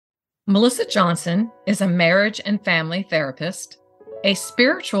Melissa Johnson is a marriage and family therapist, a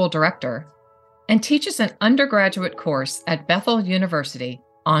spiritual director, and teaches an undergraduate course at Bethel University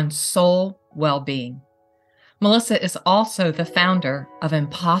on soul well-being. Melissa is also the founder of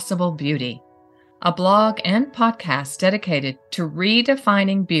Impossible Beauty, a blog and podcast dedicated to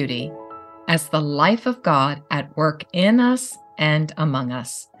redefining beauty as the life of God at work in us and among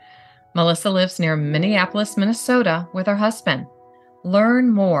us. Melissa lives near Minneapolis, Minnesota with her husband. Learn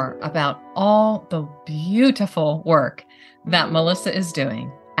more about all the beautiful work that Melissa is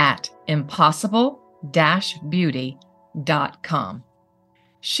doing at impossible-beauty.com.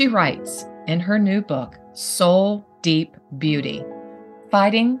 She writes in her new book, Soul Deep Beauty,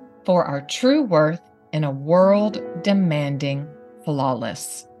 Fighting for Our True Worth in a World Demanding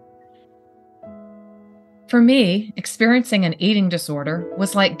Flawless. For me, experiencing an eating disorder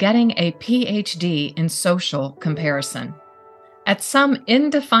was like getting a PhD in social comparison. At some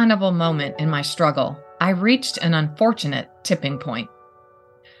indefinable moment in my struggle, I reached an unfortunate tipping point.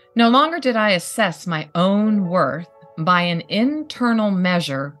 No longer did I assess my own worth by an internal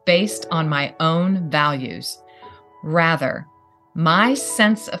measure based on my own values. Rather, my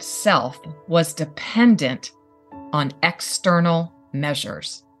sense of self was dependent on external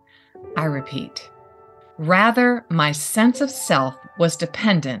measures. I repeat, rather, my sense of self was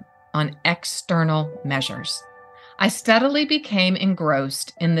dependent on external measures. I steadily became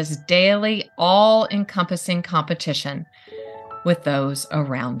engrossed in this daily, all-encompassing competition with those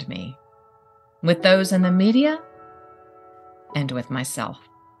around me, with those in the media, and with myself.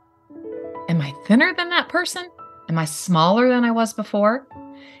 Am I thinner than that person? Am I smaller than I was before?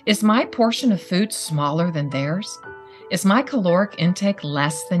 Is my portion of food smaller than theirs? Is my caloric intake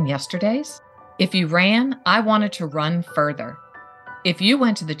less than yesterday's? If you ran, I wanted to run further. If you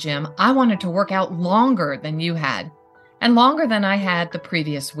went to the gym, I wanted to work out longer than you had, and longer than I had the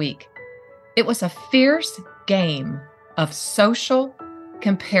previous week. It was a fierce game of social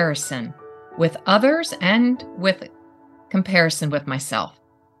comparison with others and with comparison with myself.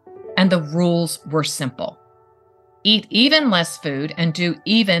 And the rules were simple. Eat even less food and do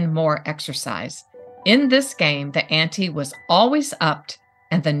even more exercise. In this game, the ante was always upped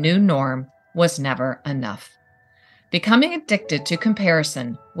and the new norm was never enough. Becoming addicted to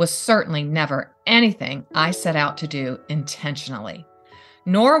comparison was certainly never anything I set out to do intentionally,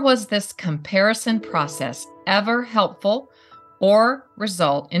 nor was this comparison process ever helpful or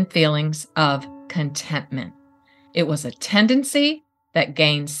result in feelings of contentment. It was a tendency that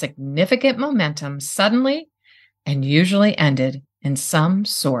gained significant momentum suddenly and usually ended in some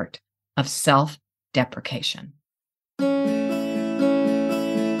sort of self-deprecation.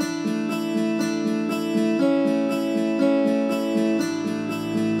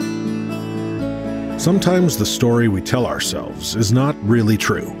 Sometimes the story we tell ourselves is not really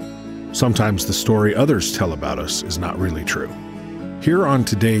true. Sometimes the story others tell about us is not really true. Here on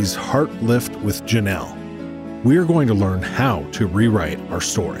today's Heart Lift with Janelle, we are going to learn how to rewrite our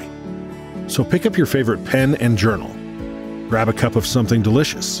story. So pick up your favorite pen and journal, grab a cup of something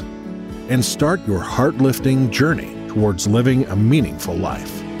delicious, and start your heart-lifting journey towards living a meaningful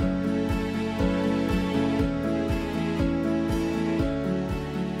life.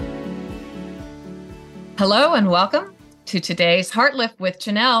 Hello and welcome to today's Heart Lift with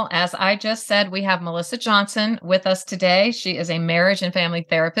Janelle. As I just said, we have Melissa Johnson with us today. She is a marriage and family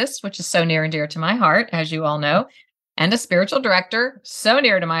therapist, which is so near and dear to my heart, as you all know, and a spiritual director, so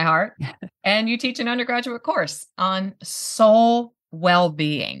near to my heart. And you teach an undergraduate course on soul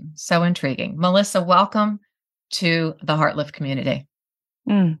well-being. So intriguing. Melissa, welcome to the Heart Lift community.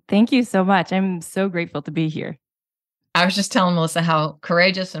 Thank you so much. I'm so grateful to be here. I was just telling Melissa how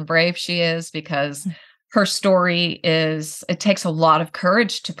courageous and brave she is because her story it takes a lot of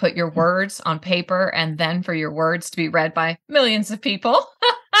courage to put your words on paper and then for your words to be read by millions of people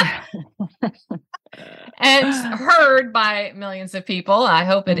and heard by millions of people. I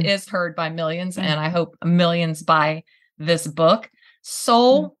hope it is heard by millions, and I hope millions buy this book,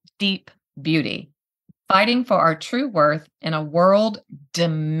 Soul Deep Beauty, Fighting for Our True Worth in a World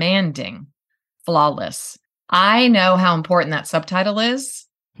Demanding Flawless. I know how important that subtitle is.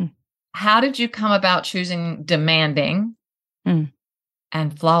 How did you come about choosing demanding and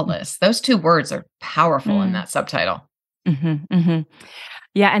flawless? Those two words are powerful in that subtitle.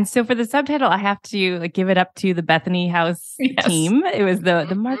 Yeah. And so for the subtitle, I have to give it up to the Bethany House team. It was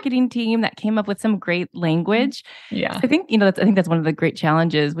the marketing team that came up with some great language. Yeah. So I think, that's one of the great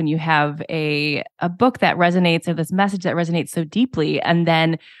challenges when you have a book that resonates, or this message that resonates so deeply, and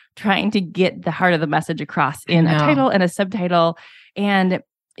then trying to get the heart of the message across in a title and a subtitle. And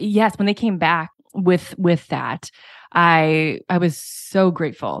yes, when they came back with that, I was so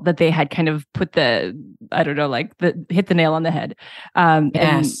grateful that they had kind of put hit the nail on the head.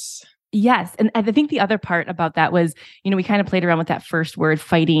 Yes. Yes. And I think the other part about that was, we kind of played around with that first word,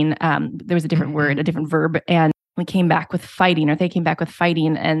 fighting. There was a different word, a different verb, and we came back with fighting, or they came back with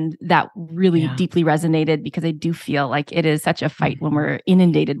fighting. And that really deeply resonated, because I do feel like it is such a fight when we're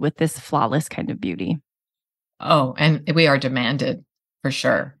inundated with this flawless kind of beauty. Oh, and we are demanded for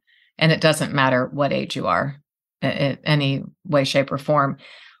sure. And it doesn't matter what age you are, in any way, shape, or form.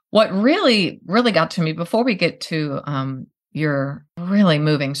 What really, really got to me before we get to your really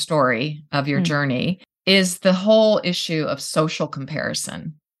moving story of your journey is the whole issue of social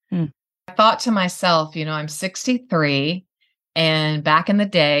comparison. I thought to myself, I'm 63, and back in the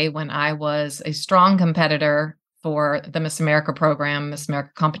day when I was a strong competitor for the Miss America program, Miss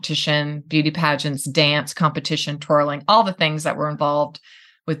America competition, beauty pageants, dance competition, twirling, all the things that were involved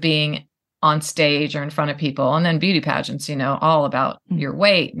with being on stage or in front of people, and then beauty pageants, all about your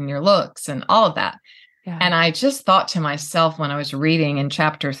weight and your looks and all of that. Yeah. And I just thought to myself when I was reading in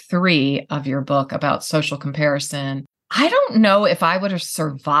chapter 3 of your book about social comparison, I don't know if I would have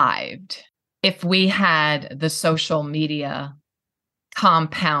survived if we had the social media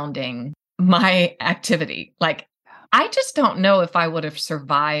compounding my activity. Like, I just don't know if I would have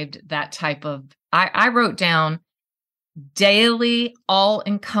survived that type of, I wrote down daily,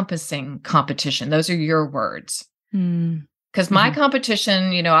 all-encompassing competition. Those are your words. Because my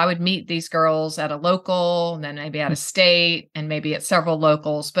competition, I would meet these girls at a local, and then maybe at a state, and maybe at several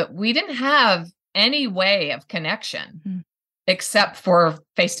locals, but we didn't have any way of connection except for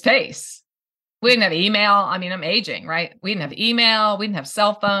face-to-face. We didn't have email. I mean, I'm aging, right? We didn't have email. We didn't have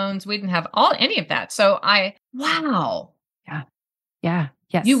cell phones. We didn't have any of that. So wow. Yeah.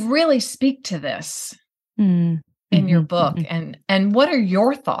 Yes. You really speak to this in your book. And what are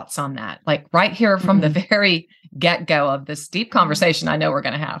your thoughts on that? Like right here from the very get-go of this deep conversation I know we're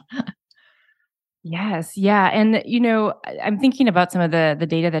going to have. Yes. Yeah. And, I'm thinking about some of the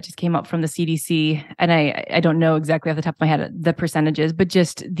data that just came up from the CDC, and I don't know exactly off the top of my head the percentages, but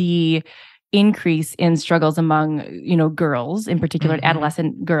just the increase in struggles among, girls, in particular,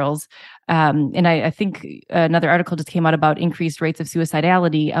 adolescent girls. And I think another article just came out about increased rates of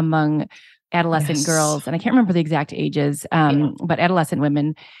suicidality among adolescent girls. And I can't remember the exact ages, but adolescent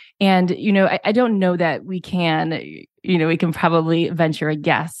women. And, I don't know that we can, we can probably venture a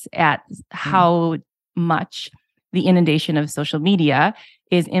guess at how much the inundation of social media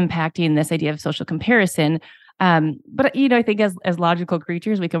is impacting this idea of social comparison. But, I think as logical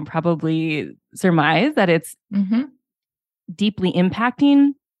creatures, we can probably surmise that it's deeply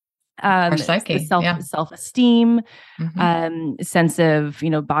impacting our psyche, self-esteem, sense of,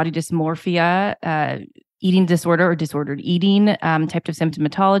 body dysmorphia, eating disorder or disordered eating, type of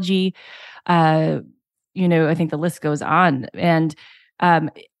symptomatology. I think the list goes on. And,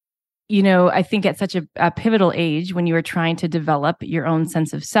 I think at such a pivotal age when you are trying to develop your own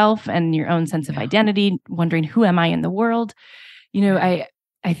sense of self and your own sense of identity, wondering, who am I in the world? I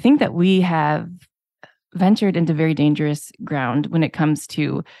think that we have ventured into very dangerous ground when it comes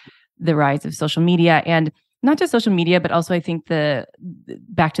to the rise of social media, and not just social media, but also I think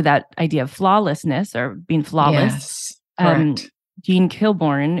back to that idea of flawlessness or being flawless. Yes, correct. Jean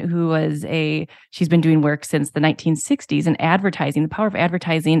Kilbourne, she's been doing work since the 1960s in advertising, the power of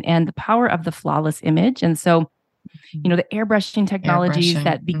advertising and the power of the flawless image. And so, the airbrushing technologies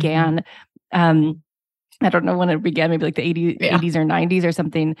that began, I don't know when it began, maybe like the 80s or 90s or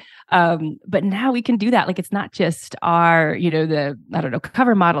something. But now we can do that. Like, it's not just our,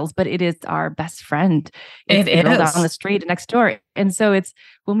 cover models, but it is our best friend. It's the girl down the street next door. And so it's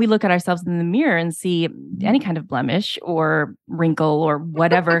when we look at ourselves in the mirror and see any kind of blemish or wrinkle or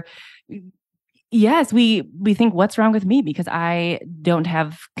whatever, yes, we think, what's wrong with me? Because I don't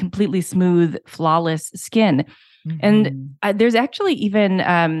have completely smooth, flawless skin. And there's actually even,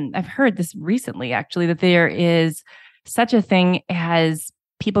 I've heard this recently, actually, that there is such a thing as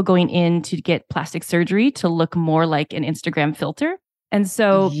people going in to get plastic surgery to look more like an Instagram filter. And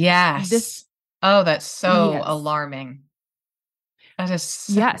so that's so alarming. That is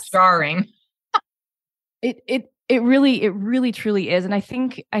so jarring. It really truly is. And I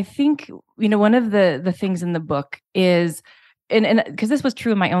think, one of the things in the book is, and because this was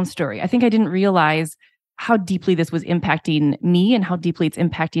true in my own story, I think I didn't realize how deeply this was impacting me and how deeply it's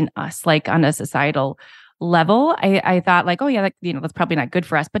impacting us, like on a societal level. I thought like, oh yeah, that's probably not good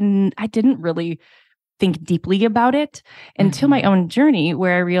for us. But I didn't really think deeply about it until my own journey,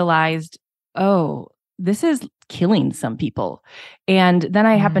 where I realized, oh, this is killing some people. And then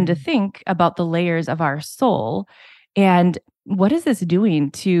I happened to think about the layers of our soul. And what is this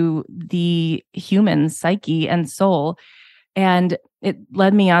doing to the human psyche and soul? And it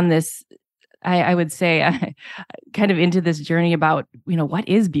led me on this, I would say, kind of into this journey about, what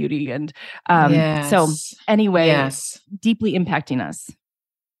is beauty? And so anyway, deeply impacting us.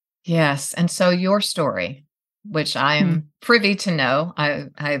 Yes. And so your story, which I'm privy to know,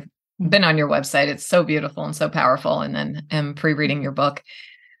 I've been on your website. It's so beautiful and so powerful. And then am pre-reading your book.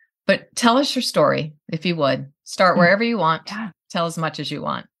 But tell us your story, if you would. Start wherever you want. Yeah. Tell as much as you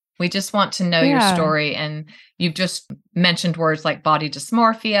want. We just want to know your story. And you've just mentioned words like body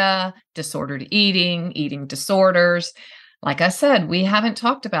dysmorphia, disordered eating, eating disorders. Like I said, we haven't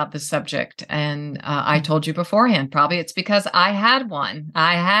talked about this subject. And I told you beforehand, probably it's because I had one.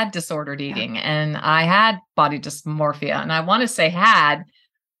 I had disordered eating and I had body dysmorphia. And I want to say had,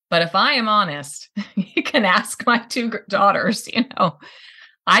 but if I am honest, you can ask my two daughters,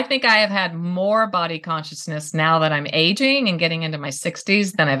 I think I have had more body consciousness now that I'm aging and getting into my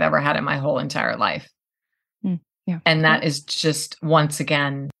 60s than I've ever had in my whole entire life. Yeah. And that is just, once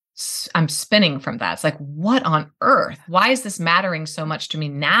again, I'm spinning from that. It's like, what on earth? Why is this mattering so much to me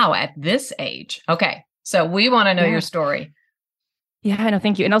now at this age? Okay. So we want to know your story. Yeah, no,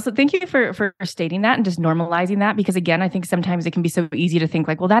 thank you. And also thank you for stating that and just normalizing that, because again, I think sometimes it can be so easy to think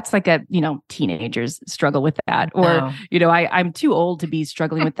like, well, that's like teenagers struggle with that, or, I'm too old to be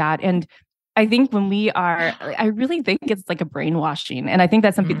struggling with that. And I think I really think it's like a brainwashing. And I think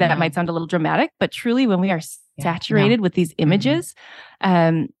that's something that might sound a little dramatic, but truly when we are saturated with these images,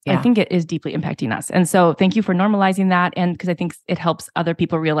 I think it is deeply impacting us. And so thank you for normalizing that. And because I think it helps other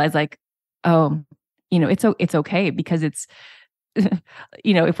people realize like, oh, it's okay, because it's,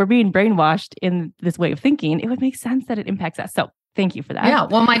 if we're being brainwashed in this way of thinking, it would make sense that it impacts us. So thank you for that. Yeah.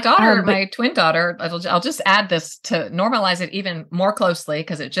 Well, my daughter, my twin daughter, I'll just add this to normalize it even more closely,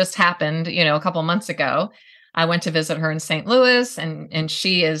 because it just happened, a couple months ago. I went to visit her in St. Louis, and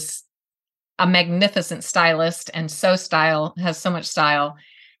she is a magnificent stylist and has so much style.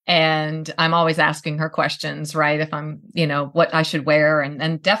 And I'm always asking her questions, right? If I'm, what I should wear,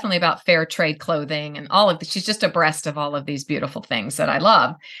 and definitely about fair trade clothing and all of this. She's just abreast of all of these beautiful things that I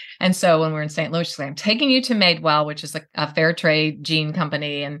love. And so when we're in St. Louis, she's like, I'm taking you to Madewell, which is a fair trade jean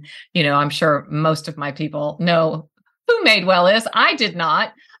company. And, I'm sure most of my people know who Madewell is. I did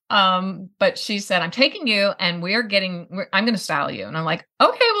not. But she said, I'm taking you and I'm going to style you. And I'm like,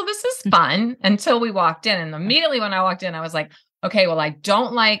 okay, well, this is fun, until we walked in. And immediately when I walked in, I was like, okay, well, I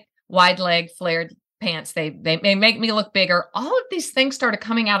don't like wide leg flared pants. They make me look bigger. All of these things started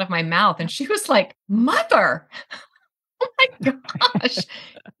coming out of my mouth. And she was like, Mother, oh my gosh,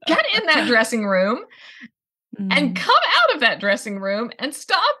 get in that dressing room and come out of that dressing room and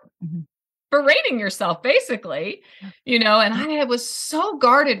stop berating yourself, basically, and I was so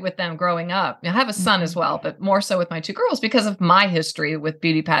guarded with them growing up. I have a son as well, but more so with my two girls because of my history with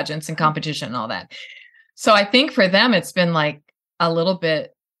beauty pageants and competition and all that. So I think for them, it's been like a little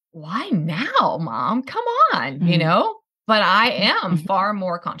bit, why now, Mom? Come on, but I am far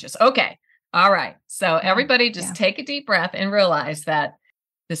more conscious. Okay. All right. So everybody just take a deep breath and realize that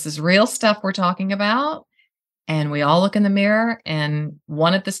this is real stuff we're talking about. And we all look in the mirror, and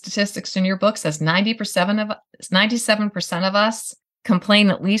one of the statistics in your book says 97% of us complain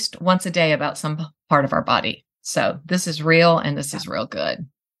at least once a day about some part of our body. So this is real, and this is real good.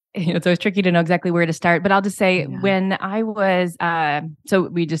 It's always tricky to know exactly where to start, but I'll just say when I was, so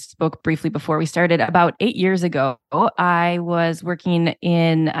we just spoke briefly before we started, about 8 years ago, I was working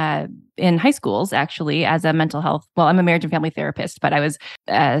in high schools actually as a mental health. Well, I'm a marriage and family therapist, but I was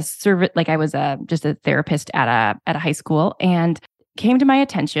just a therapist at a high school, and came to my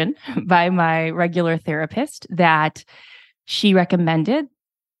attention by my regular therapist that she recommended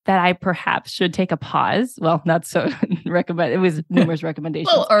that I perhaps should take a pause. Well, not so recommend. It was numerous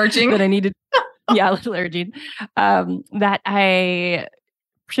recommendations. A little urging. That I needed. A little urging. That I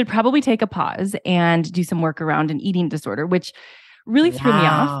should probably take a pause and do some work around an eating disorder, which really threw me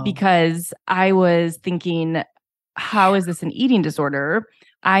off, because I was thinking, how is this an eating disorder?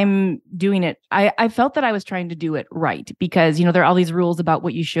 I'm doing it. I felt that I was trying to do it right, because, there are all these rules about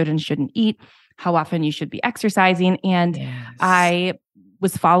what you should and shouldn't eat, how often you should be exercising. And I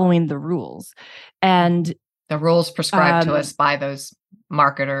was following the rules, and the rules prescribed to us by those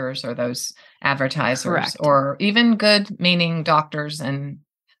marketers or those advertisers, correct. Or even good meaning doctors and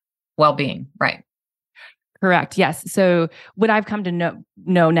well-being. Right. Correct. Yes. So what I've come to know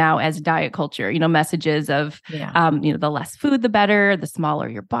now as diet culture, messages of, the less food, the better, the smaller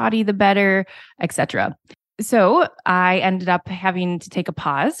your body, the better, etc. So I ended up having to take a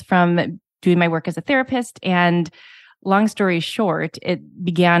pause from doing my work as a therapist, and long story short, it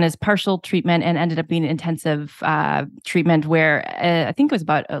began as partial treatment and ended up being intensive treatment where I think it was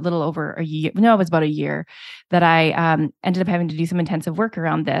about a little over a year. No, it was about a year that I ended up having to do some intensive work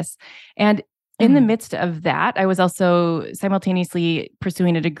around this. And in the midst of that, I was also simultaneously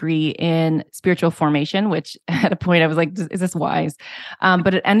pursuing a degree in spiritual formation, which at a point I was like, is this wise?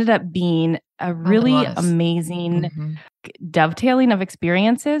 But it ended up being a really amazing dovetailing of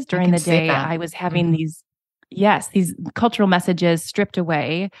experiences during the day. I was having these cultural messages stripped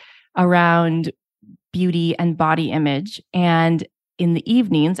away around beauty and body image. And in the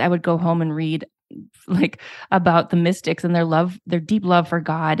evenings, I would go home and read like about the mystics and their deep love for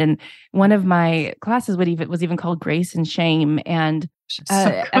God. And one of my classes was even called Grace and Shame. And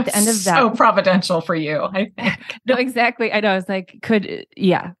at the end of that, so providential for you, I think. No, exactly. I know. I was like,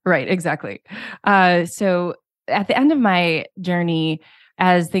 right, exactly. So at the end of my journey,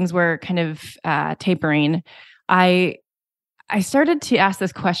 as things were kind of tapering, I started to ask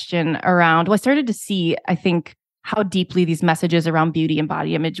this question around. Well, I started to see, I think, how deeply these messages around beauty and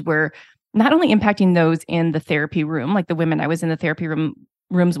body image were not only impacting those in the therapy room, like the women I was in the therapy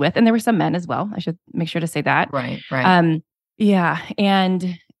rooms with, and there were some men as well. I should make sure to say that. Right. Yeah.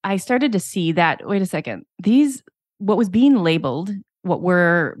 And I started to see that, wait a second, what were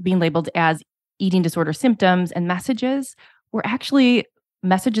being labeled as eating disorder symptoms and messages were actually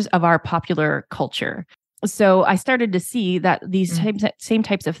messages of our popular culture. So I started to see that these same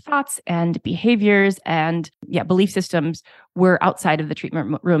types of thoughts and behaviors and belief systems were outside of the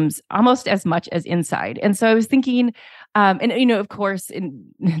treatment rooms almost as much as inside. And so I was thinking, and of course,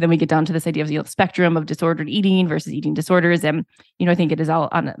 then we get down to this idea of the spectrum of disordered eating versus eating disorders. And, I think it is all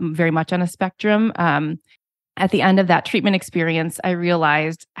very much on a spectrum. At the end of that treatment experience, I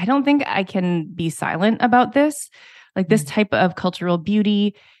realized I don't think I can be silent about this. Like this type of cultural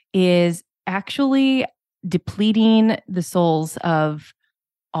beauty is actually depleting the souls of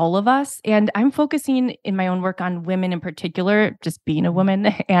all of us. And I'm focusing in my own work on women in particular, just being a woman.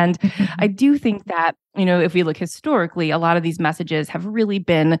 And I do think that, if we look historically, a lot of these messages have really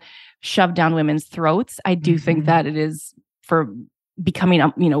been shoved down women's throats. I do think that it is for becoming,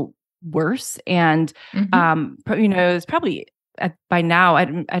 worse. And, it's probably by now, I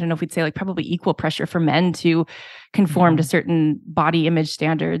don't know if we'd say like probably equal pressure for men to conform to certain body image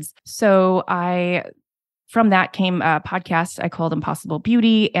standards. So from that came a podcast I called Impossible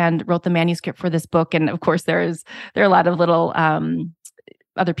Beauty and wrote the manuscript for this book. And of course, there are a lot of little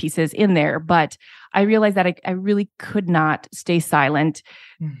other pieces in there, but I realized that I really could not stay silent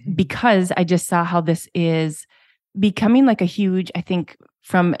because I just saw how this is becoming like a huge, I think,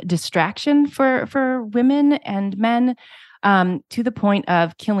 from distraction for women and men to the point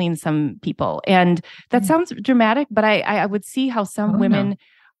of killing some people. And that sounds dramatic, but I would see how some women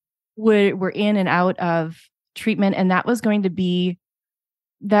were in and out of treatment, and that was going to be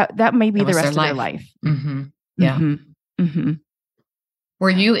that may be the rest of their life. Yeah. Were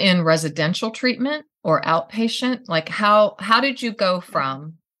you in residential treatment or outpatient? Like how did you go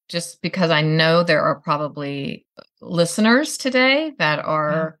from, just because I know there are probably listeners today that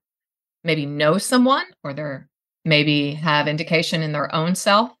are maybe know someone or they're maybe have indication in their own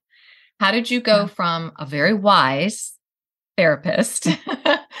self. How did you go from a very wise therapist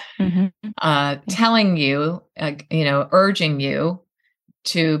telling you, urging you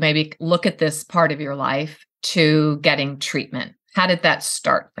to maybe look at this part of your life to getting treatment? How did that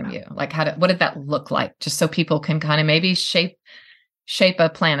start from you? Like, what did that look like? Just so people can kind of maybe shape a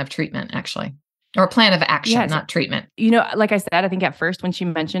plan of treatment, actually, or a plan of action, not treatment. Like I said, I think at first when she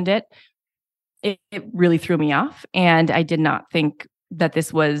mentioned it really threw me off, and I did not think that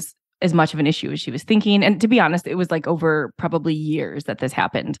this was as much of an issue as she was thinking. And to be honest, it was like over probably years that this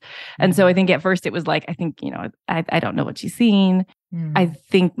happened. And so I think at first it was like, I think, I don't know what she's seeing. I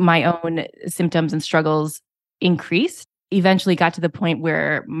think my own symptoms and struggles increased, eventually got to the point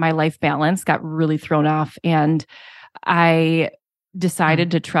where my life balance got really thrown off. And I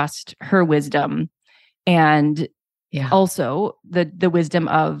decided to trust her wisdom and also the wisdom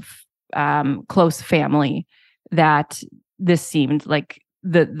of close family, that this seemed like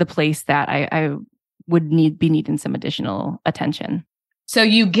the place that I would be needing some additional attention. So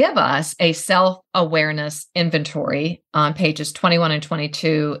you give us a self-awareness inventory on pages 21 and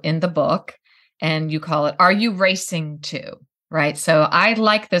 22 in the book, and you call it, Are You Racing To? Right. So I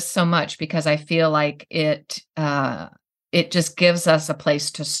like this so much because I feel like it just gives us a place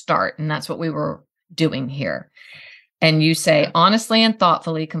to start. And that's what we were doing here. And you say, honestly and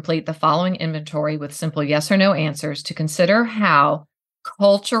thoughtfully complete the following inventory with simple yes or no answers to consider how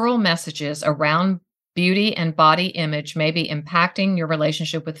cultural messages around beauty and body image may be impacting your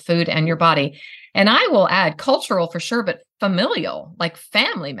relationship with food and your body. And I will add cultural for sure, but familial, like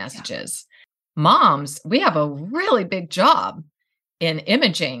family messages. Yeah. Moms, we have a really big job in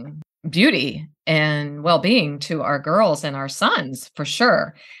imaging beauty and well-being to our girls and our sons, for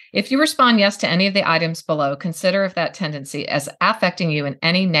sure. If you respond yes to any of the items below, consider if that tendency is affecting you in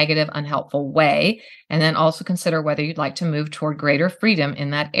any negative, unhelpful way, and then also consider whether you'd like to move toward greater freedom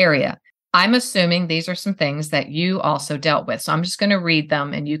in that area. I'm assuming these are some things that you also dealt with. So I'm just going to read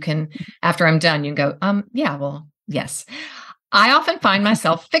them, and you can, after I'm done, you can go, yeah, well, yes. I often find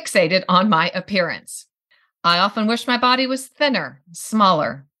myself fixated on my appearance. I often wish my body was thinner,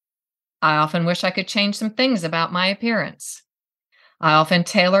 smaller. I often wish I could change some things about my appearance. I often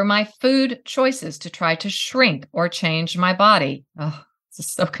tailor my food choices to try to shrink or change my body. Oh, this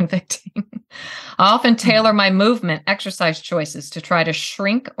is so convicting. I often tailor my movement, exercise choices to try to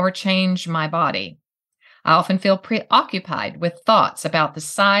shrink or change my body. I often feel preoccupied with thoughts about the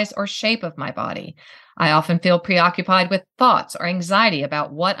size or shape of my body. I often feel preoccupied with thoughts or anxiety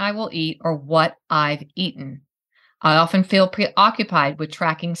about what I will eat or what I've eaten. I often feel preoccupied with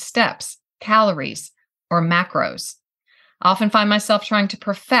tracking steps, calories, or macros. I often find myself trying to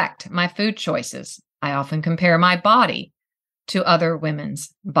perfect my food choices. I often compare my body to other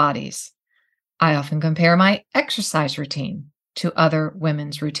women's bodies. I often compare my exercise routine to other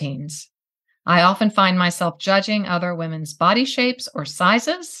women's routines. I often find myself judging other women's body shapes or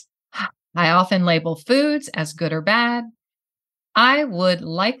sizes. I often label foods as good or bad. I would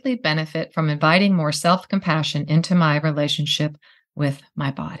likely benefit from inviting more self-compassion into my relationship with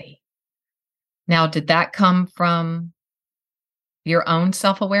my body. Now, did that come from your own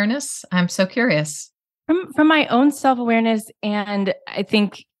self-awareness? I'm so curious. From my own self-awareness, and I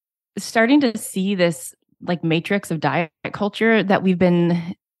think starting to see this like matrix of diet culture that we've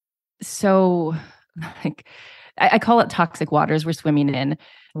been so like, I call it toxic waters we're swimming in.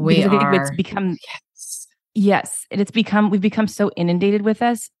 We are. It's become yes, we've become so inundated with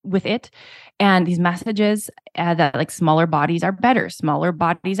it, and these messages that like smaller bodies are better, smaller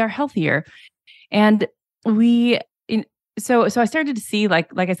bodies are healthier, and so I started to see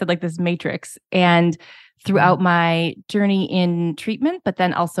like I said, like this matrix, and throughout my journey in treatment, but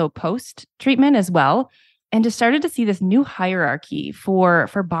then also post treatment as well, and just started to see this new hierarchy for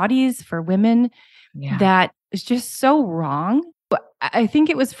bodies, for women, that is just so wrong. I think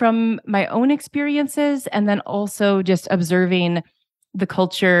it was from my own experiences, and then also just observing the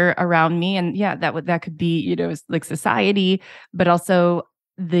culture around me, and that could be like society, but also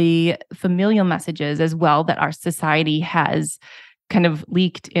the familial messages as well that our society has kind of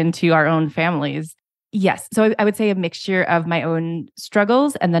leaked into our own families. Yes, so I would say a mixture of my own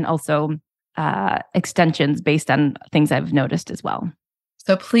struggles and then also extensions based on things I've noticed as well.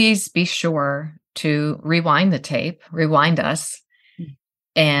 So please be sure to rewind the tape, rewind us,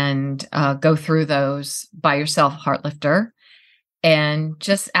 and go through those by yourself, Heartlifter, and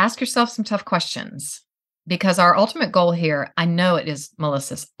just ask yourself some tough questions. Because our ultimate goal here, I know it is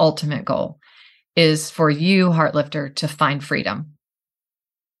Melissa's ultimate goal, is for you, Heartlifter, to find freedom,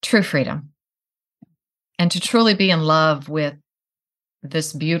 true freedom, and to truly be in love with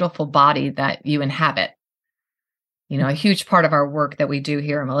this beautiful body that you inhabit. A huge part of our work that we do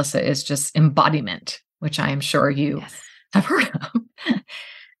here, Melissa, is just embodiment, which I am sure you have heard of.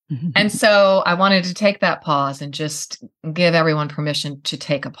 And so I wanted to take that pause and just give everyone permission to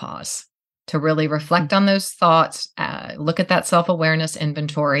take a pause, to really reflect on those thoughts, look at that self-awareness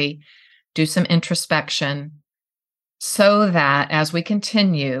inventory, do some introspection, so that as we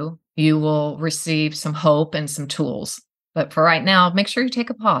continue, you will receive some hope and some tools. But for right now, make sure you take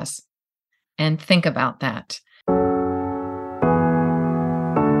a pause and think about that.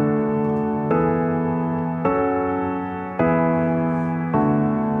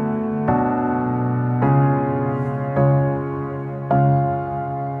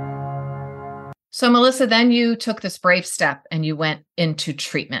 So, Melissa, then you took this brave step and you went into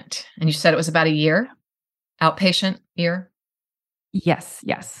treatment, and you said it was about a year, outpatient year? Yes.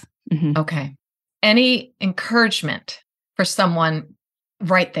 Mm-hmm. Okay. Any encouragement for someone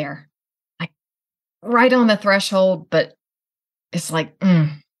right there, like right on the threshold, but it's like, no,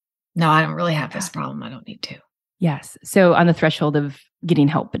 I don't really have this problem. I don't need to. Yes. So on the threshold of getting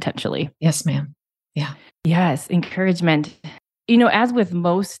help potentially. Yes, ma'am. Yeah. Yes. Encouragement. As with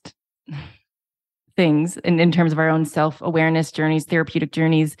most things in terms of our own self-awareness journeys, therapeutic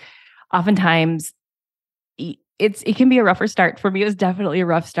journeys, oftentimes it can be a rougher start. For me, it was definitely a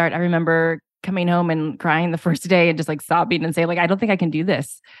rough start. I remember coming home and crying the first day and just like sobbing and saying, like, I don't think I can do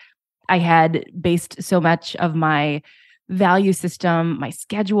this. I had based so much of my value system, my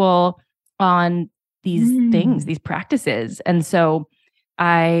schedule on these things, these practices. And so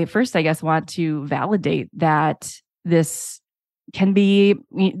I guess, want to validate that this can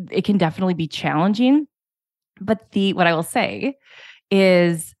definitely be challenging. But what I will say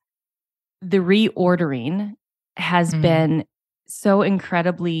is the reordering has been so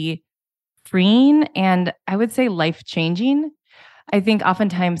incredibly freeing and I would say life-changing. I think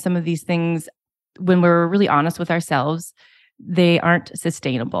oftentimes some of these things, when we're really honest with ourselves, they aren't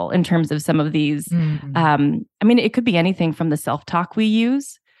sustainable in terms of some of these. It could be anything from the self-talk we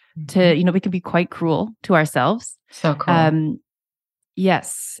use to, we can be quite cruel to ourselves. So cruel.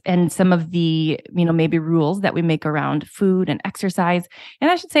 Yes. And some of the, maybe rules that we make around food and exercise. And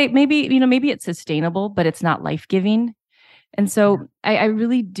I should say maybe it's sustainable, but it's not life-giving. And so I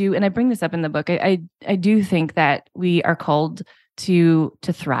really do, and I bring this up in the book, I do think that we are called to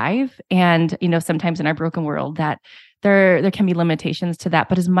thrive. And, sometimes in our broken world that there can be limitations to that.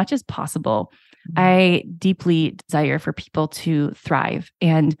 But as much as possible, I deeply desire for people to thrive.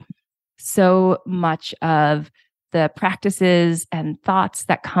 And so much of the practices and thoughts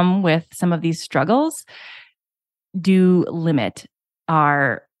that come with some of these struggles do limit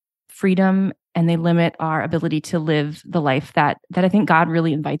our freedom, and they limit our ability to live the life that I think God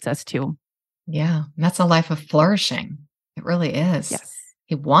really invites us to. Yeah, that's a life of flourishing. It really is. Yes.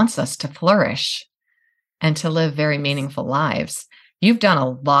 He wants us to flourish and to live very meaningful lives. You've done a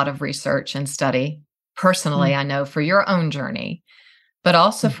lot of research and study personally, I know, for your own journey, but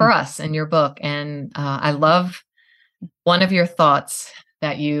also for us in your book. And I love one of your thoughts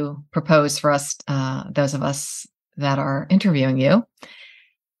that you propose for us, those of us that are interviewing you,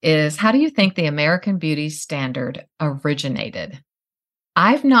 is how do you think the American beauty standard originated?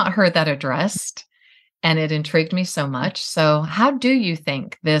 I've not heard that addressed, and it intrigued me so much. So how do you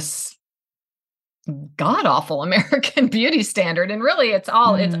think this god-awful American beauty standard, and really it's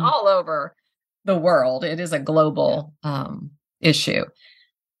all over the world, it is a global issue,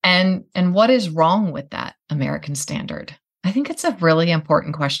 and what is wrong with that American standard? I think it's a really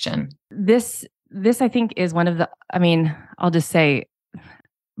important question. This I think is one of the, I'll just say,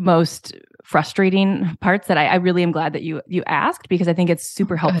 most frustrating parts that I really am glad that you asked, because I think it's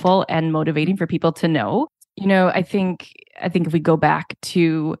super helpful and motivating for people to know. I think if we go back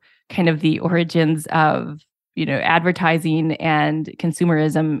to kind of the origins of, advertising and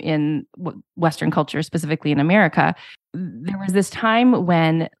consumerism in Western culture, specifically in America, there was this time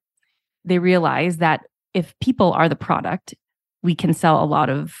when they realized that if people are the product, we can sell a lot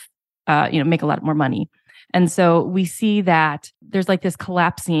of, make a lot more money. And so we see that there's like this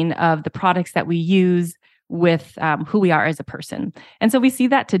collapsing of the products that we use with who we are as a person. And so we see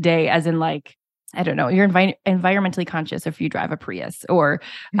that today as in like, I don't know, you're environmentally conscious if you drive a Prius, or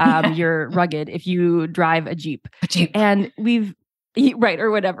you're rugged if you drive a Jeep. And right,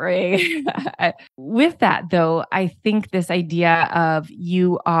 or whatever. With that, though, I think this idea of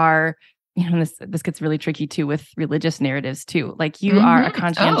you are, this gets really tricky too with religious narratives too. Like you are a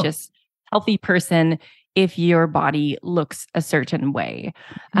conscientious, healthy person if your body looks a certain way.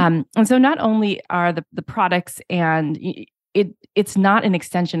 And so not only are the products and it's not an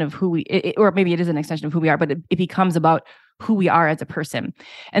extension of who we, or maybe it is an extension of who we are, but it becomes about who we are as a person.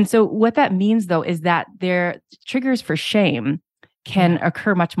 And so what that means though, is that their triggers for shame can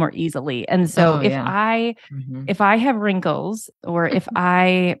occur much more easily. And so if I have wrinkles, or if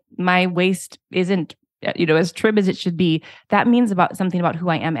my waist isn't, as trim as it should be, that means something about who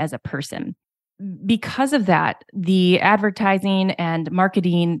I am as a person. Because of that, the advertising and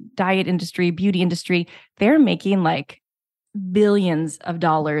marketing, diet industry, beauty industry, they're making like billions of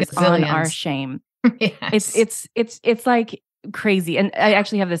dollars on our shame. Yes. It's like crazy. And I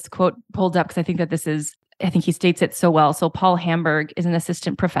actually have this quote pulled up because I think that I think he states it so well. So Paul Hamburg is an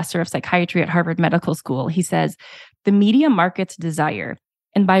assistant professor of psychiatry at Harvard Medical School. He says, the media markets desire,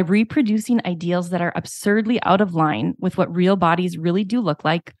 and by reproducing ideals that are absurdly out of line with what real bodies really do look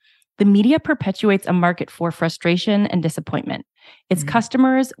like, the media perpetuates a market for frustration and disappointment. Its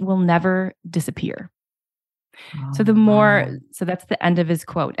customers will never disappear. So so that's the end of his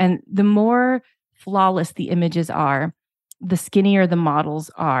quote. And the more flawless the images are, the skinnier the models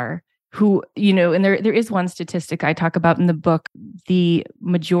are, who, and there is one statistic I talk about in the book. The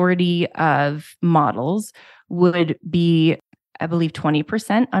majority of models would be, I believe,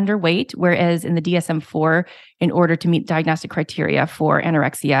 20% underweight, whereas in the DSM-4, in order to meet diagnostic criteria for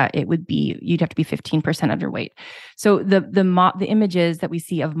anorexia, you'd have to be 15% underweight. So the images that we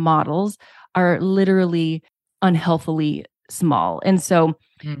see of models are literally unhealthily small. And so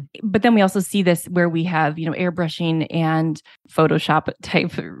But then we also see this where we have, airbrushing and Photoshop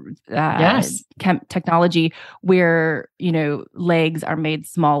type technology where, legs are made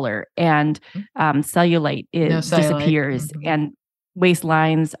smaller and cellulite disappears and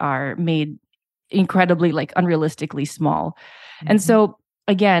waistlines are made incredibly unrealistically small. And so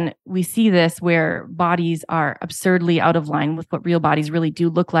again, we see this where bodies are absurdly out of line with what real bodies really do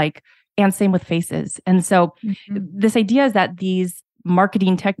look like, and same with faces. And so this idea is that these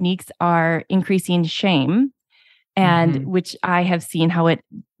marketing techniques are increasing shame, and which I have seen how it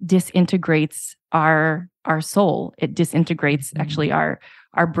disintegrates our soul. It disintegrates actually our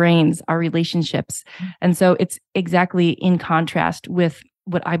brains, our relationships. And so it's exactly in contrast with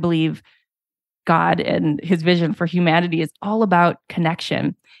what I believe God and his vision for humanity is all about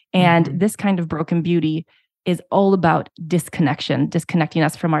connection. And this kind of broken beauty is all about disconnecting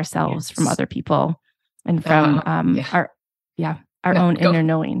us from ourselves, from other people, and from our own inner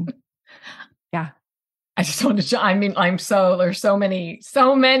knowing. Yeah. I just wanted to, there's so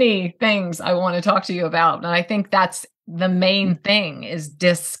many things I want to talk to you about. And I think that's the main thing is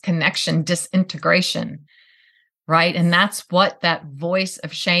disconnection, disintegration, right? And that's what that voice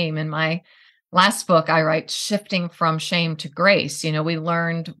of shame in my last book, I write Shifting from Shame to Grace. We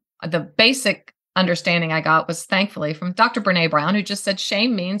learned the basic understanding I got was thankfully from Dr. Brene Brown, who just said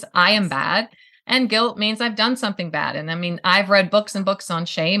shame means I am bad and guilt means I've done something bad. And I've read books and books on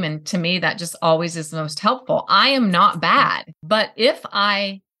shame. And to me, that just always is the most helpful. I am not bad, but if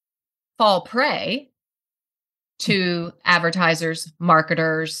I fall prey to advertisers,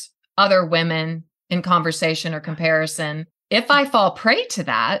 marketers, other women in conversation or comparison, if I fall prey to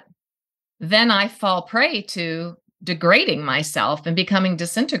that, then I fall prey to degrading myself and becoming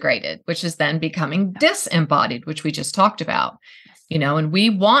disintegrated, which is then becoming disembodied, which we just talked about, and we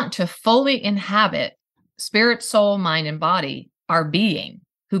want to fully inhabit spirit, soul, mind, and body, our being,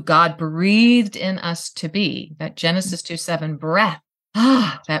 who God breathed in us to be, that Genesis 2:7 breath,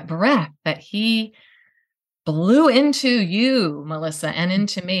 that breath that he blew into you, Melissa, and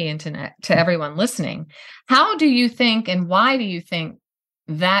into me, and to everyone listening. How do you think, and why do you think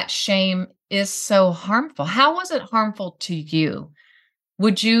that shame is so harmful? How was it harmful to you?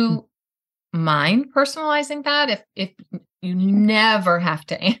 Would you mind personalizing that? If you never have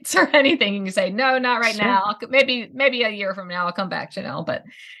to answer anything, you can say, no, not right now. Maybe a year from now I'll come back, Janelle. But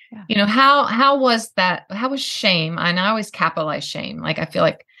how was that? How was shame? And I always capitalize shame. I feel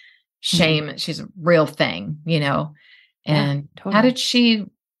like shame, she's a real thing, and totally. How did she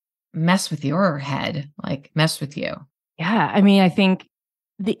mess with your head? Mess with you? Yeah. I think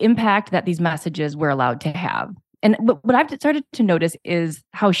the impact that these messages were allowed to have. And what I've started to notice is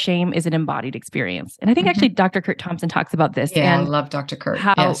how shame is an embodied experience. And I think actually Dr. Curt Thompson talks about this. Yeah, and I love Dr. Curt.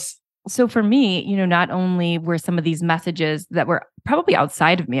 Yes. So for me, not only were some of these messages that were probably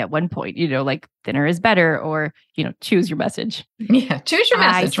outside of me at one point, like thinner is better, or, choose your message. Yeah, choose your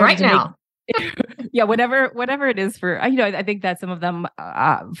message right now. Whatever it is for, I think that some of them,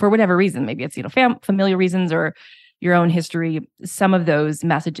 for whatever reason, maybe it's, familial reasons or your own history, some of those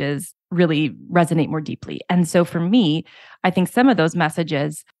messages really resonate more deeply. And so for me, I think some of those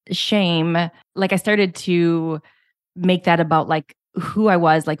messages, shame, I started to make that about who I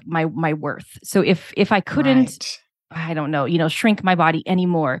was, my worth. So if I couldn't, I don't know, shrink my body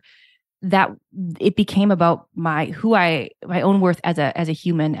anymore, that it became about my own worth as a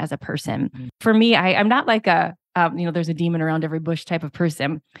human, as a person. For me, I'm not there's a demon around every bush type of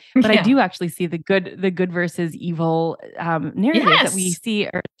person, but I do actually see the good versus evil narratives that we see,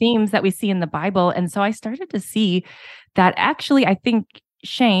 or themes that we see in the Bible. And so I started to see that actually, I think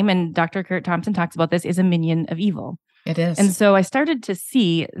shame, and Dr. Curt Thompson talks about this, is a minion of evil. It is. And so I started to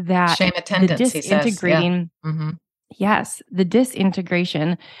see that shame attendance, the disintegrating, the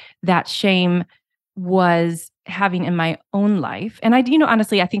disintegration that shame was having in my own life. And I,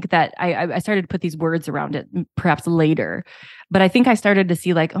 honestly, I think that I started to put these words around it perhaps later, but I think I started to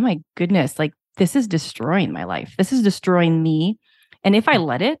see oh my goodness, this is destroying my life. This is destroying me. And if I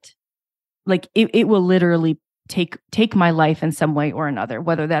let it, it will literally take my life in some way or another,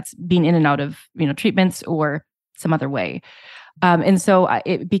 whether that's being in and out of, treatments or some other way. And so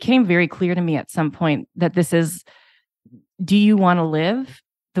it became very clear to me at some point that this is, do you want to live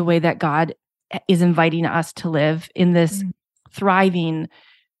the way that God is inviting us to live, in this thriving,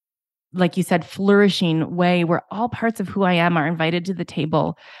 like you said, flourishing way where all parts of who I am are invited to the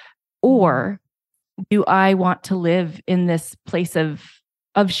table? Or do I want to live in this place of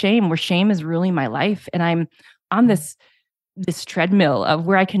shame, where shame is really my life, and I'm on this treadmill of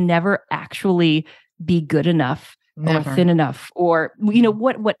where I can never actually be good enough or thin enough, or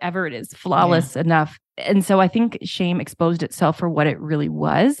whatever it is, flawless enough. And so I think shame exposed itself for what it really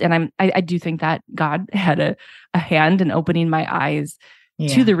was. And I do think that God had a hand in opening my eyes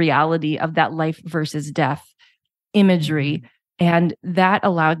to the reality of that life versus death imagery. And that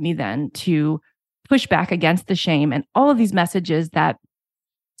allowed me then to push back against the shame and all of these messages that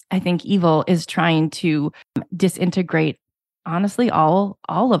I think evil is trying to disintegrate, honestly, all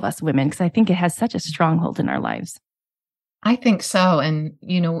of us women, because I think it has such a stronghold in our lives. I think so. And,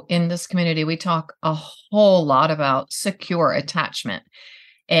 in this community, we talk a whole lot about secure attachment.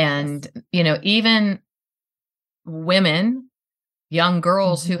 And, even women, young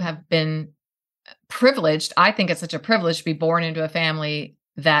girls who have been privileged, I think it's such a privilege to be born into a family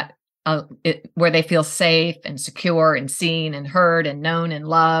that where they feel safe and secure and seen and heard and known and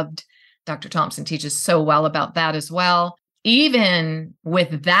loved. Dr. Thompson teaches so well about that as well. Even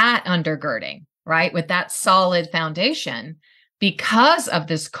with that undergirding, right? With that solid foundation, because of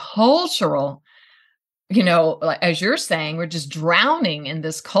this cultural, like, as you're saying, we're just drowning in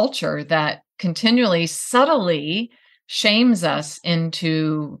this culture that continually, subtly shames us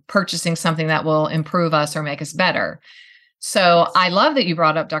into purchasing something that will improve us or make us better. So I love that you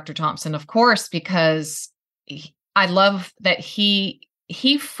brought up Dr. Thompson, of course, because I love that he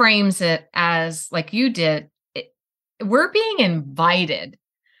frames it as, like you did, we're being invited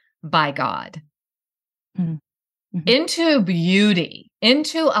by God into beauty,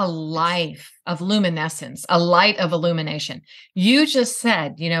 into a life of luminescence, a light of illumination. You just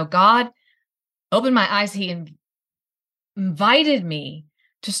said, God opened my eyes. He invited me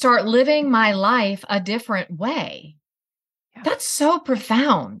to start living my life a different way. Yeah. That's so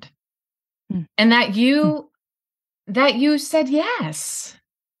profound. And that you said yes.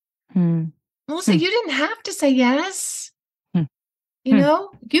 Melissa, you didn't have to say yes.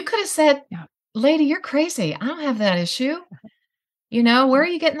 You could have said, lady, you're crazy. I don't have that issue. Where are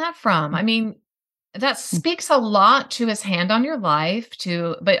you getting that from? I mean, that speaks a lot to his hand on your life,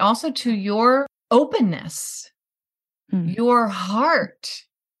 but also to your openness, your heart,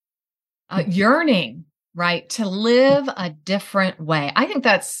 yearning, right, to live a different way. I think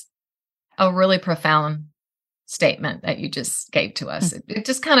that's a really profound statement that you just gave to us. It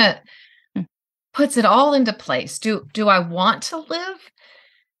just kind of puts it all into place. Do I want to live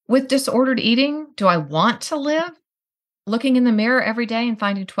with disordered eating? Do I want to live looking in the mirror every day and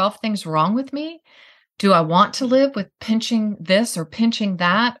finding 12 things wrong with me? Do I want to live with pinching this or pinching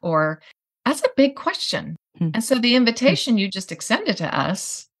that? Or that's a big question. And so the invitation you just extended to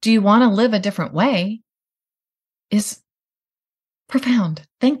us, do you want to live a different way, is profound.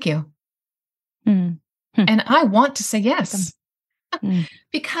 Thank you. And I want to say yes,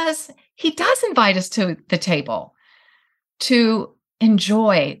 because he does invite us to the table to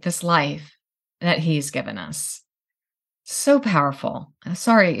enjoy this life that he's given us. So powerful.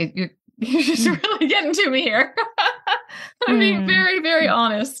 Sorry, you're just really getting to me here. I'm being very, very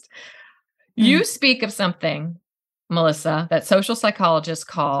honest. You speak of something, Melissa, that social psychologists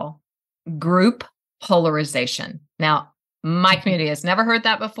call group polarization. Now, my community has never heard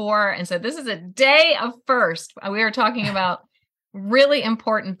that before. And so this is a day of first. We are talking about really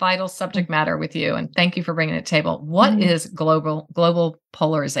important, vital subject matter with you. And thank you for bringing it to the table. What is global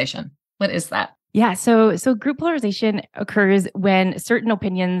polarization? What is that? Yeah. So group polarization occurs when certain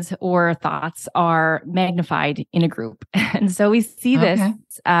opinions or thoughts are magnified in a group. And so we see this,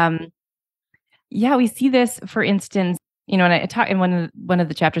 we see this, for instance, and I talk in one of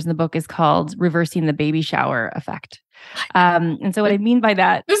the chapters in the book is called Reversing the Baby Shower Effect. And so what I mean by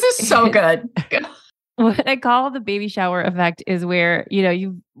that, this is so good. What I call the baby shower effect is where,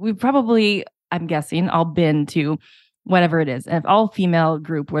 we've probably, I'm guessing, all been to whatever it is, an all-female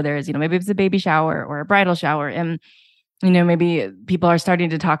group where there's, maybe it's a baby shower or a bridal shower. And, maybe people are starting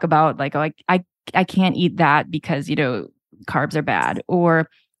to talk about like, oh, I can't eat that because, carbs are bad, or,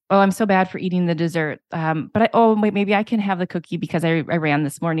 oh, I'm so bad for eating the dessert. But maybe I can have the cookie because I ran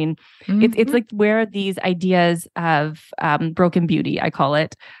this morning. It's like where these ideas of broken beauty, I call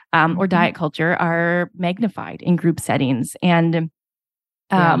it, or diet culture are magnified in group settings. And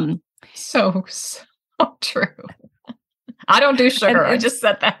so true. I don't do sugar. I just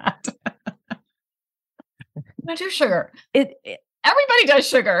said that. I do sugar. Everybody does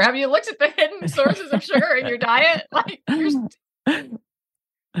sugar. Have you looked at the hidden sources of sugar in your diet? Like,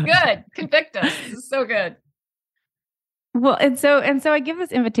 good. Convict us. This is so good. Well, and so I give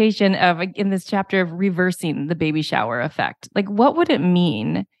this invitation in this chapter of reversing the baby shower effect. Like, what would it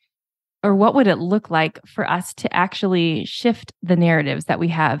mean, or what would it look like for us to actually shift the narratives that we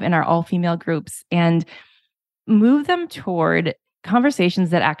have in our all-female groups and move them toward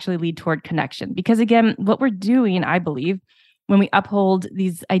conversations that actually lead toward connection? Because again, what we're doing, I believe, when we uphold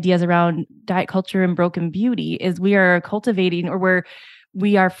these ideas around diet culture and broken beauty is we are cultivating, or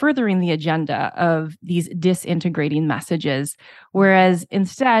we are furthering the agenda of these disintegrating messages. Whereas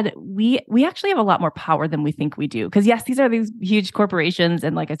instead, we actually have a lot more power than we think we do. Because yes, these are these huge corporations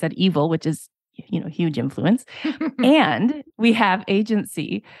and, like I said, evil, which is, huge influence. And we have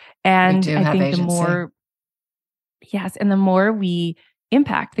agency. And I think the more, yes, and the more we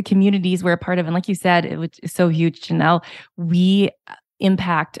impact the communities we're a part of, and like you said, which is so huge, Janelle, we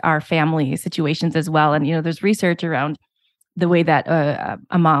impact our family situations as well. And, there's research around the way that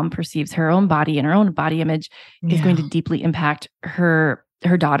a mom perceives her own body and her own body image is going to deeply impact her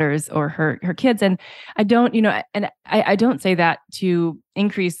daughters or her kids. And I don't, and I don't say that to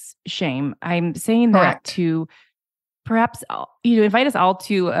increase shame. I'm saying that to perhaps, invite us all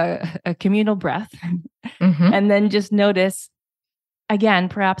to a communal breath and then just notice, again,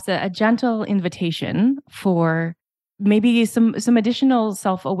 perhaps a gentle invitation for maybe some additional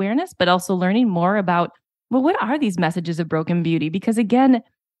self-awareness, but also learning more about, well, what are these messages of broken beauty? Because again,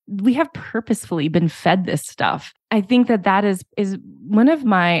 we have purposefully been fed this stuff. I think that is one of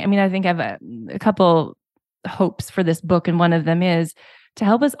my, I think I have a couple hopes for this book. And one of them is to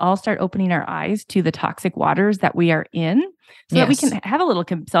help us all start opening our eyes to the toxic waters that we are in so that we can have a little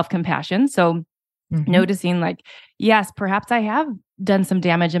self-compassion. So noticing like, yes, perhaps I have done some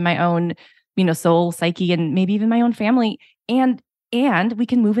damage in my own, soul, psyche, and maybe even my own family. And we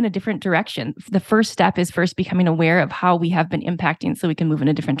can move in a different direction. The first step is first becoming aware of how we have been impacting so we can move in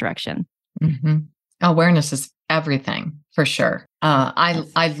a different direction. Awareness is everything, for sure.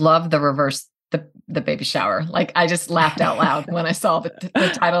 I love the reverse, the baby shower. Like, I just laughed out loud when I saw the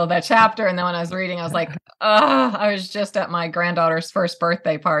title of that chapter. And then when I was reading, I was like, I was just at my granddaughter's first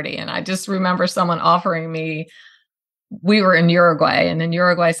birthday party. And I just remember someone offering me, we were in Uruguay, and in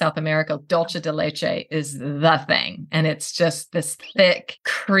Uruguay, South America, dulce de leche is the thing. And it's just this thick,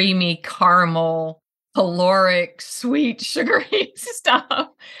 creamy caramel, caloric, sweet, sugary stuff.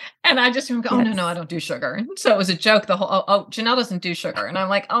 And I just remember, no, I don't do sugar. And so it was a joke. The whole, Janelle doesn't do sugar. And I'm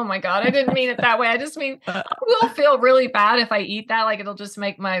like, oh my God, I didn't mean it that way. I just mean, I will feel really bad if I eat that. Like, it'll just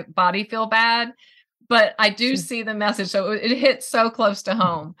make my body feel bad. But I do see the message. So it hits so close to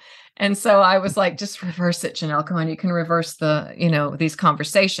home. And so I was like, just reverse it, Janelle. Come on, you can reverse these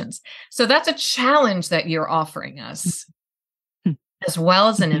conversations. So that's a challenge that you're offering us, as well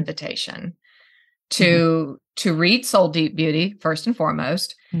as an invitation to read Soul Deep Beauty, first and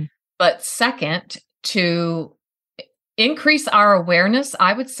foremost, but second, to increase our awareness,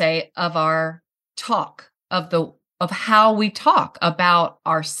 I would say, of our talk, of how we talk about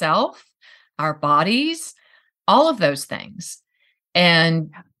ourselves, our bodies, all of those things,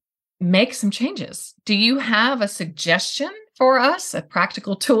 and make some changes. Do you have a suggestion for us, a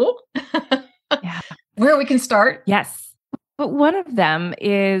practical tool where we can start? Yes. But one of them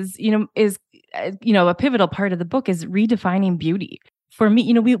is a pivotal part of the book is redefining beauty. For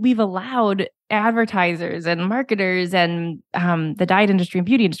me, we've allowed advertisers and marketers and the diet industry and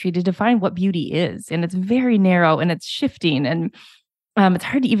beauty industry to define what beauty is. And it's very narrow and it's shifting and it's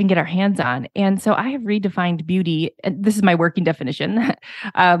hard to even get our hands on. And so I have redefined beauty, and this is my working definition,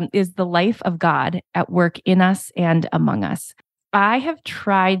 is the life of God at work in us and among us. I have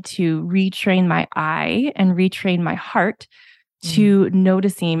tried to retrain my eye and retrain my heart to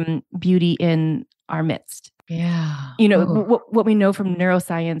noticing beauty in our midst. Yeah. What we know from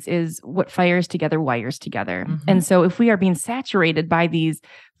neuroscience is what fires together wires together. And so if we are being saturated by these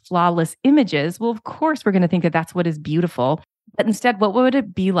flawless images, well, of course, we're going to think that that's what is beautiful. But instead, what would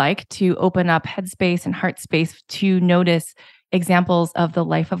it be like to open up headspace and heart space to notice examples of the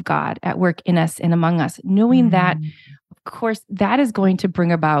life of God at work in us and among us, knowing that, of course, that is going to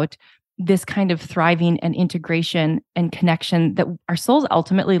bring about this kind of thriving and integration and connection that our souls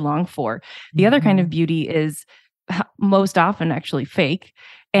ultimately long for. The other kind of beauty is most often actually fake.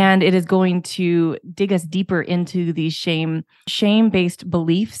 And it is going to dig us deeper into these shame-based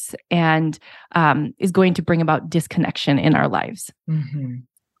beliefs and is going to bring about disconnection in our lives.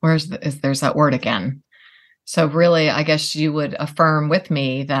 There's that word again. So really, I guess you would affirm with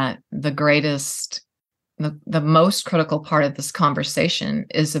me that the most critical part of this conversation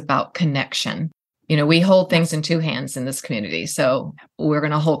is about connection. We hold things in two hands in this community. So we're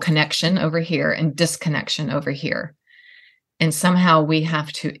going to hold connection over here and disconnection over here. And somehow we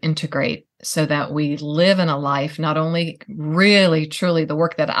have to integrate so that we live in a life, not only really, truly the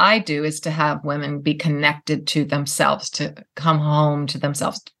work that I do is to have women be connected to themselves, to come home to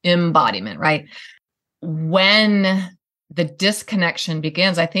themselves, embodiment, right? When the disconnection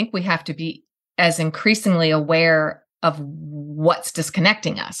begins, I think we have to be as increasingly aware of what's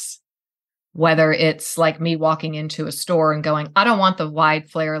disconnecting us. whether it's like me walking into a store and going, I don't want the wide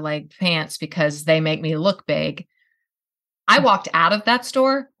flare leg pants because they make me look big. I walked out of that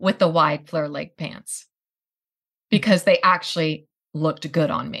store with the wide flare leg pants because they actually looked good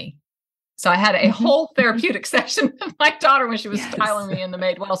on me. So I had a whole therapeutic session with my daughter when she was styling me in the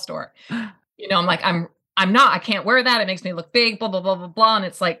Madewell store. I'm like, I can't wear that. It makes me look big, blah, blah, blah, blah, blah. And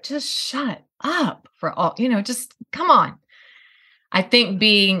it's like, just shut up for all, just come on. I think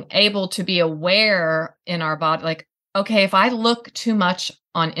being able to be aware in our body, like, okay, if I look too much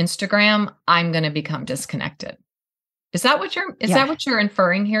on Instagram, I'm going to become disconnected. Is that what you're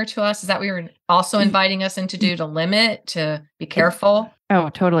inferring here to us? Is that what you're also inviting us into to limit, to be careful? Oh,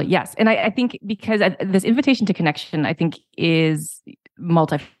 totally. Yes. And I think because this invitation to connection, I think is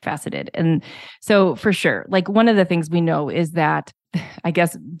multifaceted. And so for sure, like one of the things we know is that I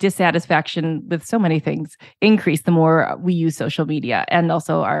guess dissatisfaction with so many things increase the more we use social media, and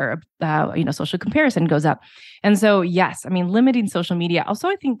also our, social comparison goes up. And so, yes, I mean, limiting social media. Also,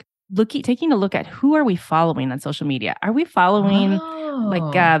 I think taking a look at who are we following on social media? Are we following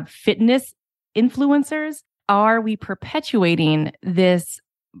fitness influencers? Are we perpetuating this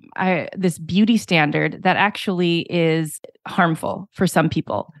beauty standard that actually is harmful for some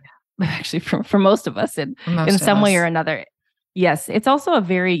people, actually for most of us in some way or another? Yes, it's also a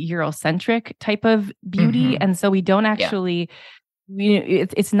very Eurocentric type of beauty. And so we don't actually,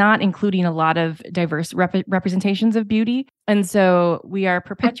 it's not including a lot of diverse representations of beauty. And so we are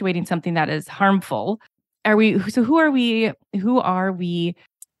perpetuating something that is harmful. Who are we,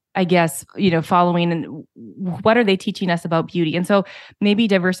 I guess, following, and what are they teaching us about beauty? And so maybe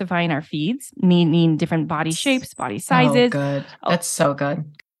diversifying our feeds, meaning different body shapes, body sizes. Oh, good. That's so good.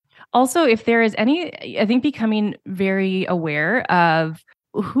 Also, if there is I think becoming very aware of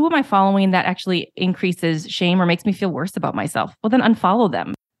who am I following that actually increases shame or makes me feel worse about myself, well, then unfollow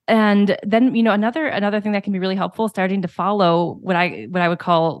them. And then, another thing that can be really helpful is starting to follow what I would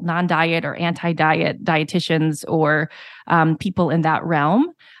call non-diet or anti-diet dietitians or people in that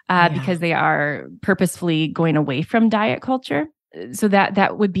realm, because they are purposefully going away from diet culture. So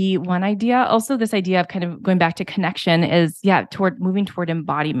that would be one idea. Also, this idea of kind of going back to connection is, moving toward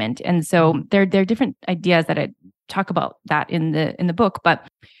embodiment. And so there are different ideas that I talk about that in the book. But,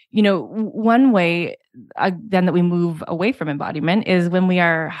 one way then that we move away from embodiment is when we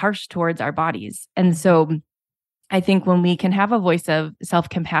are harsh towards our bodies. And so I think when we can have a voice of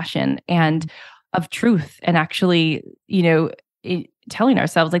self-compassion and of truth, and actually, telling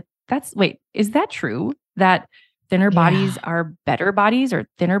ourselves like, is that true? That thinner bodies are better bodies, or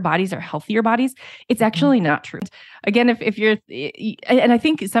thinner bodies are healthier bodies? It's actually not true. Again, if you're, and I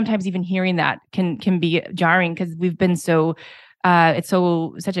think sometimes even hearing that can be jarring, because we've been it's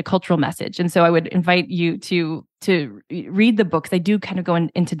such a cultural message. And so I would invite you to read the books. They do kind of go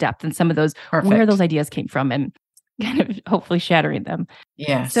into depth in some of those, where those ideas came from, and kind of hopefully shattering them.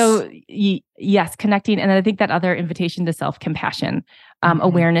 Yes. So yes, connecting. And then I think that other invitation to self-compassion,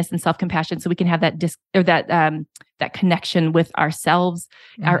 awareness and self-compassion, so we can have that connection with ourselves,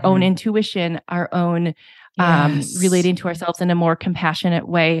 our own intuition, our own relating to ourselves in a more compassionate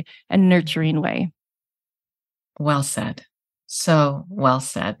way and nurturing way. Well said. So well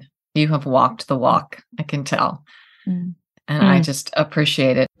said. You have walked the walk, I can tell. And I just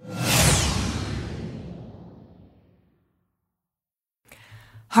appreciate it.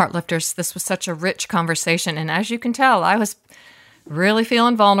 Heartlifters, this was such a rich conversation. And as you can tell, I was really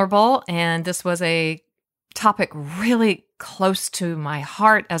feeling vulnerable. And this was a topic really close to my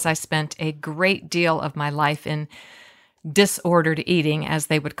heart, as I spent a great deal of my life in disordered eating, as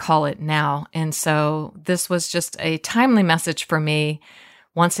they would call it now. And so this was just a timely message for me.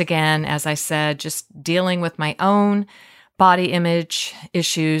 Once again, as I said, just dealing with my own body image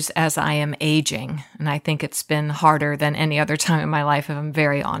issues as I am aging. And I think it's been harder than any other time in my life, if I'm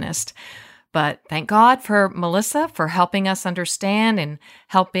very honest. But thank God for Melissa for helping us understand, and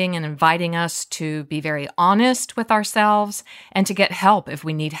helping and inviting us to be very honest with ourselves and to get help if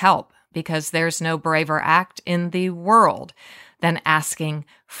we need help, because there's no braver act in the world than asking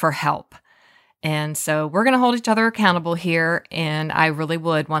for help. And so we're going to hold each other accountable here. And I really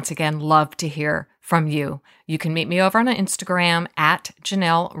would, once again, love to hear from you. You can meet me over on Instagram at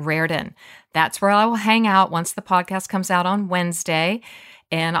Janelle Rardon. That's where I will hang out once the podcast comes out on Wednesday.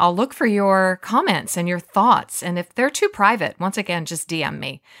 And I'll look for your comments and your thoughts. And if they're too private, once again, just DM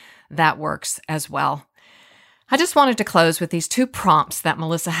me. That works as well. I just wanted to close with these two prompts that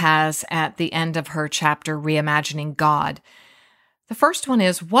Melissa has at the end of her chapter, Reimagining God. The first one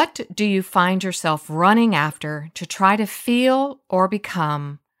is, what do you find yourself running after to try to feel or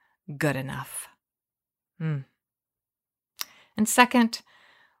become good enough? And second,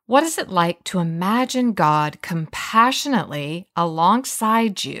 What is it like to imagine God compassionately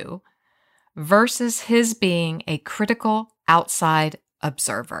alongside you versus his being a critical outside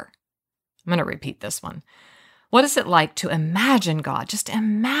observer? I'm going to repeat this one. What is it like to imagine God? Just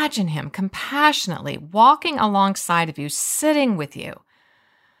imagine him compassionately walking alongside of you, sitting with you,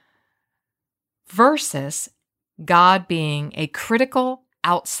 versus God being a critical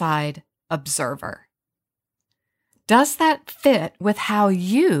outside observer. Does that fit with how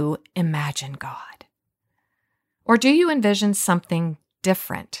you imagine God? Or do you envision something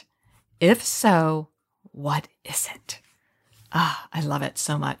different? If so, what is it? I love it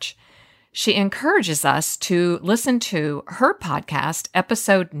so much. She encourages us to listen to her podcast,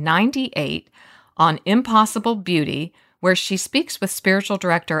 episode 98, on Impossible Beauty, where she speaks with spiritual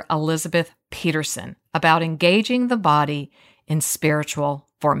director Elizabeth Peterson about engaging the body in spiritual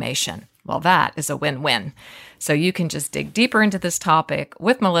formation. Well, that is a win-win. So you can just dig deeper into this topic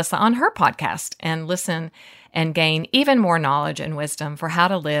with Melissa on her podcast and listen and gain even more knowledge and wisdom for how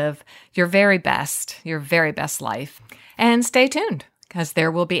to live your very best life. And stay tuned, because there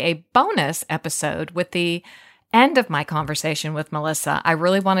will be a bonus episode with the end of my conversation with Melissa. I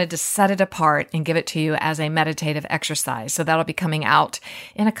really wanted to set it apart and give it to you as a meditative exercise. So that'll be coming out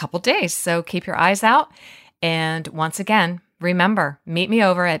in a couple days. So keep your eyes out. And once again, remember, meet me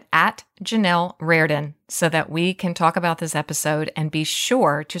over at Janelle Rardon so that we can talk about this episode, and be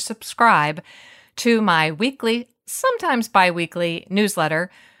sure to subscribe to my weekly, sometimes bi-weekly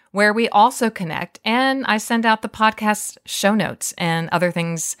newsletter, where we also connect, and I send out the podcast show notes and other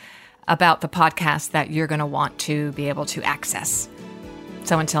things about the podcast that you're going to want to be able to access.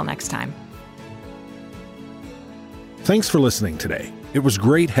 So until next time. Thanks for listening today. It was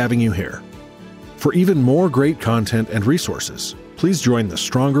great having you here. For even more great content and resources, please join the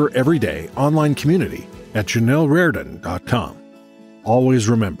Stronger Everyday online community at JanelleRardon.com. Always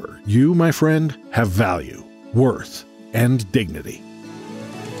remember, you, my friend, have value, worth, and dignity.